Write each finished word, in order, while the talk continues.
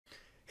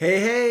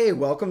Hey,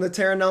 welcome to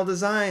Terra Nell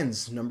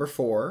Designs, number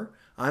 4.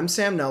 I'm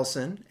Sam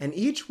Nelson, and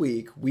each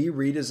week we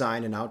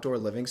redesign an outdoor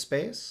living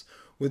space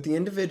with the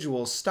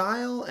individual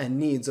style and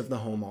needs of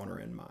the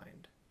homeowner in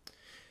mind.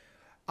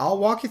 I'll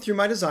walk you through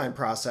my design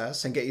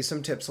process and get you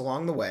some tips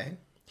along the way.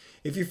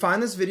 If you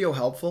find this video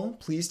helpful,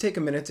 please take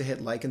a minute to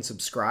hit like and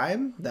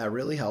subscribe. That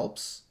really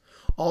helps.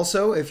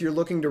 Also, if you're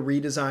looking to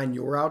redesign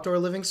your outdoor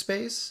living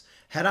space,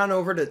 head on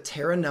over to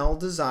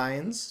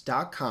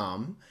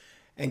terranelldesigns.com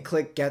and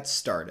click Get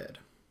Started.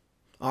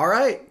 All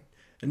right,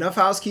 enough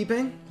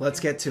housekeeping,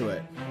 let's get to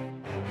it.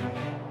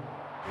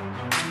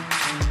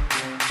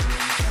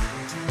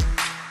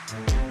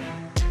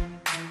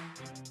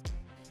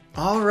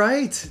 All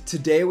right,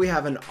 today we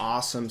have an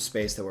awesome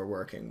space that we're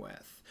working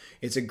with.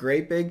 It's a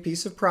great big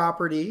piece of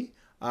property,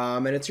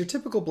 and it's your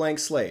typical blank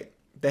slate.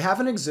 They have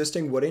an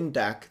existing wooden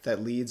deck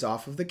that leads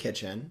off of the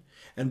kitchen,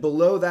 and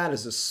below that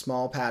is a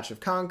small patch of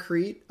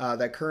concrete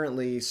that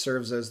currently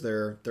serves as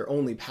their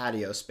only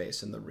patio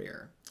space in the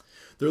rear.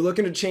 They're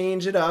looking to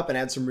change it up and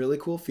add some really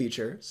cool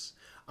features.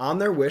 On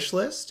their wish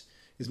list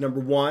is number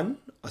 1,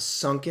 a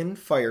sunken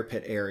fire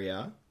pit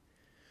area.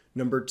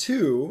 Number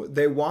 2,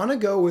 they want to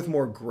go with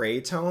more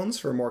gray tones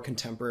for a more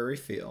contemporary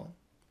feel.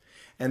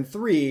 And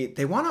 3,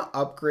 they want to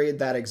upgrade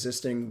that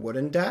existing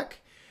wooden deck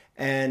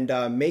and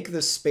make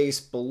the space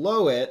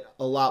below it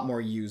a lot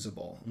more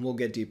usable. And we'll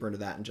get deeper into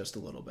that in just a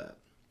little bit.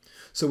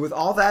 So with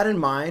all that in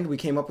mind, we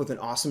came up with an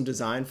awesome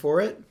design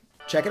for it.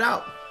 Check it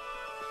out.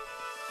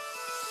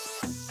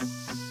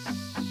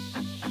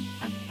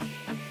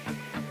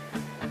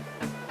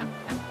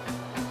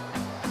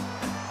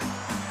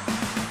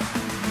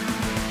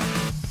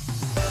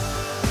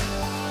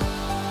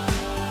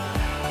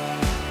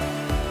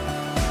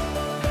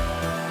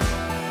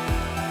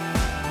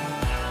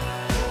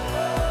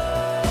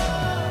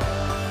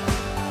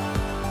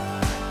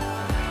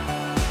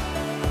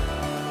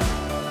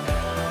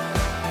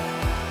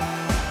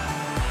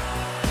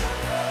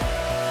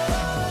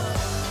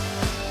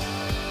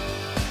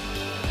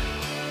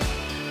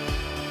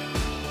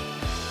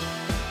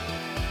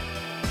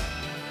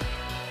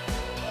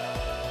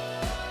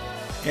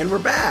 And we're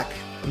back!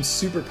 I'm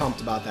super pumped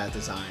about that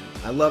design.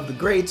 I love the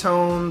gray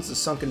tones, the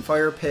sunken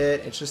fire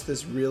pit. It's just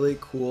this really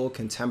cool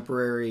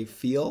contemporary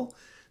feel.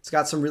 It's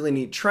got some really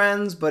neat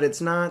trends, but it's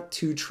not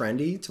too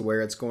trendy to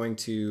where it's going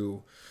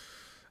to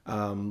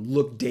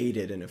look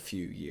dated in a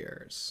few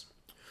years.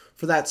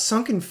 For that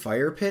sunken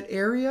fire pit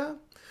area,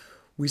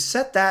 we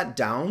set that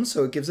down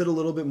so it gives it a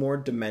little bit more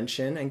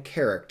dimension and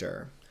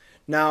character.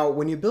 Now,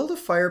 when you build a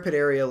fire pit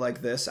area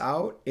like this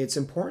out, it's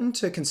important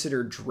to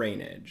consider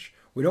drainage.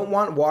 We don't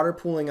want water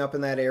pooling up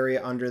in that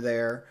area under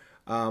there.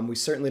 We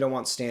certainly don't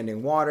want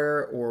standing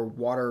water or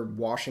water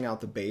washing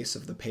out the base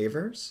of the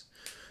pavers.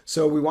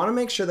 So we want to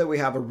make sure that we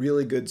have a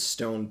really good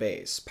stone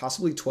base,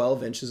 possibly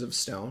 12 inches of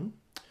stone.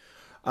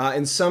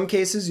 In some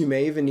cases, you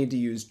may even need to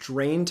use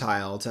drain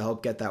tile to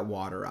help get that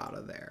water out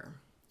of there.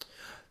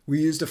 We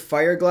used a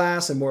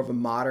fiberglass and more of a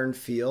modern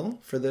feel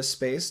for this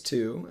space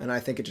too, and I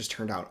think it just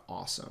turned out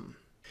awesome.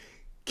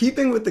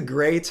 Keeping with the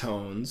gray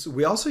tones,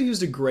 we also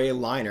used a gray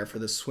liner for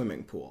the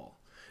swimming pool.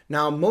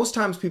 Now, most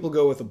times people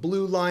go with a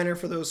blue liner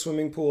for those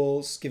swimming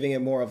pools, giving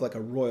it more of like a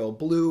royal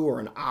blue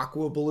or an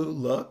aqua blue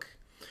look.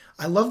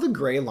 I love the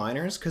gray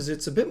liners because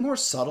it's a bit more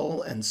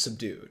subtle and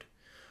subdued.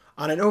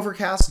 On an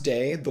overcast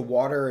day, the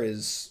water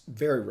is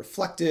very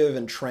reflective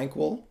and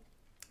tranquil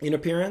in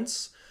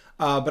appearance,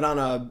 but on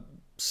a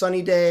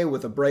sunny day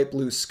with a bright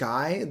blue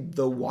sky,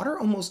 the water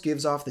almost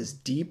gives off this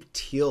deep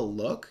teal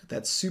look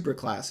that's super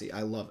classy.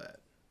 I love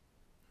it.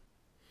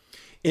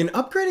 In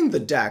upgrading the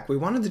deck, we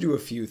wanted to do a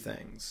few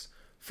things.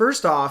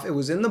 First off, it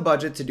was in the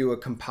budget to do a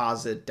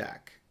composite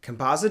deck.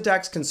 Composite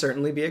decks can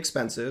certainly be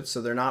expensive,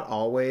 so they're not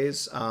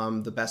always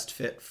the best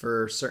fit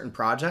for certain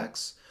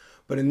projects.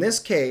 But in this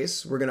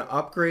case, we're going to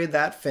upgrade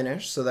that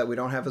finish so that we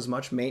don't have as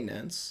much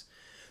maintenance.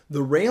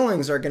 The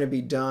railings are going to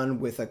be done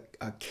with a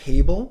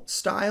cable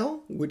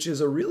style, which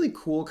is a really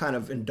cool kind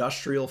of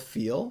industrial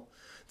feel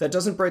that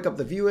doesn't break up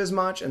the view as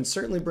much and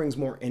certainly brings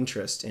more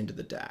interest into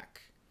the deck.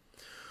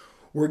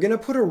 We're going to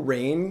put a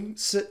rain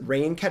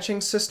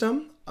catching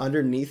system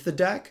underneath the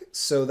deck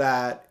so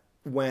that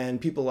when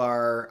people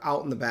are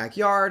out in the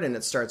backyard and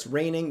it starts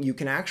raining, you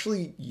can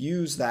actually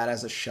use that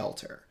as a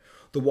shelter.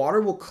 The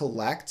water will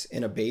collect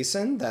in a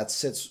basin that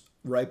sits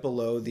right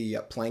below the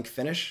plank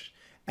finish,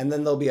 and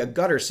then there'll be a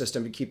gutter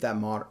system to keep that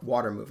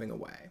water moving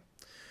away.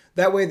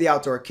 That way the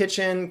outdoor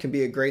kitchen can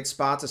be a great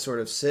spot to sort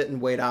of sit and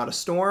wait out a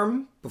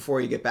storm before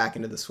you get back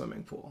into the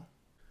swimming pool.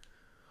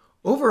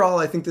 Overall,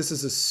 I think this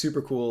is a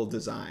super cool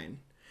design.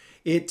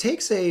 It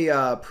takes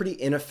a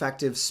pretty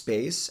ineffective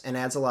space and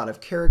adds a lot of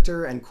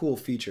character and cool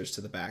features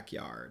to the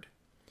backyard.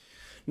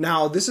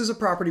 Now, this is a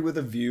property with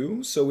a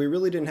view, so we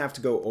really didn't have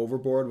to go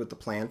overboard with the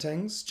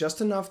plantings, just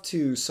enough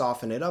to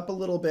soften it up a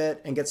little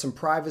bit and get some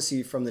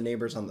privacy from the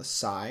neighbors on the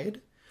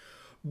side.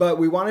 But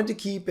we wanted to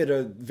keep it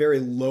a very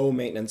low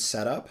maintenance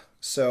setup,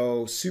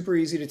 so super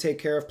easy to take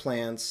care of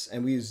plants,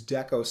 and we use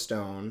deco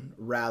stone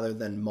rather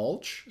than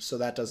mulch, so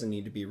that doesn't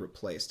need to be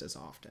replaced as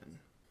often.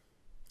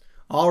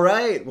 All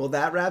right, well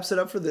that wraps it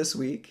up for this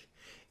week.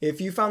 If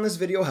you found this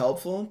video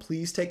helpful,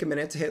 please take a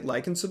minute to hit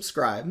like and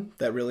subscribe.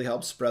 That really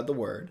helps spread the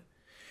word.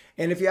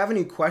 And if you have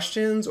any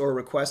questions or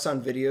requests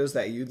on videos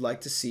that you'd like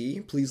to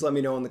see, please let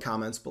me know in the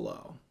comments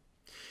below.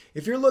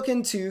 If you're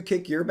looking to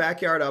kick your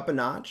backyard up a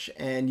notch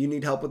and you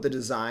need help with the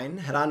design,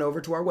 head on over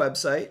to our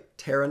website,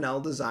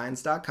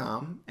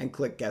 terranelldesigns.com, and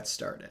click Get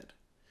Started.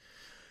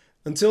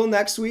 Until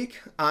next week,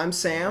 I'm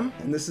Sam,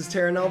 and this is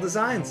Terranell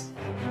Designs.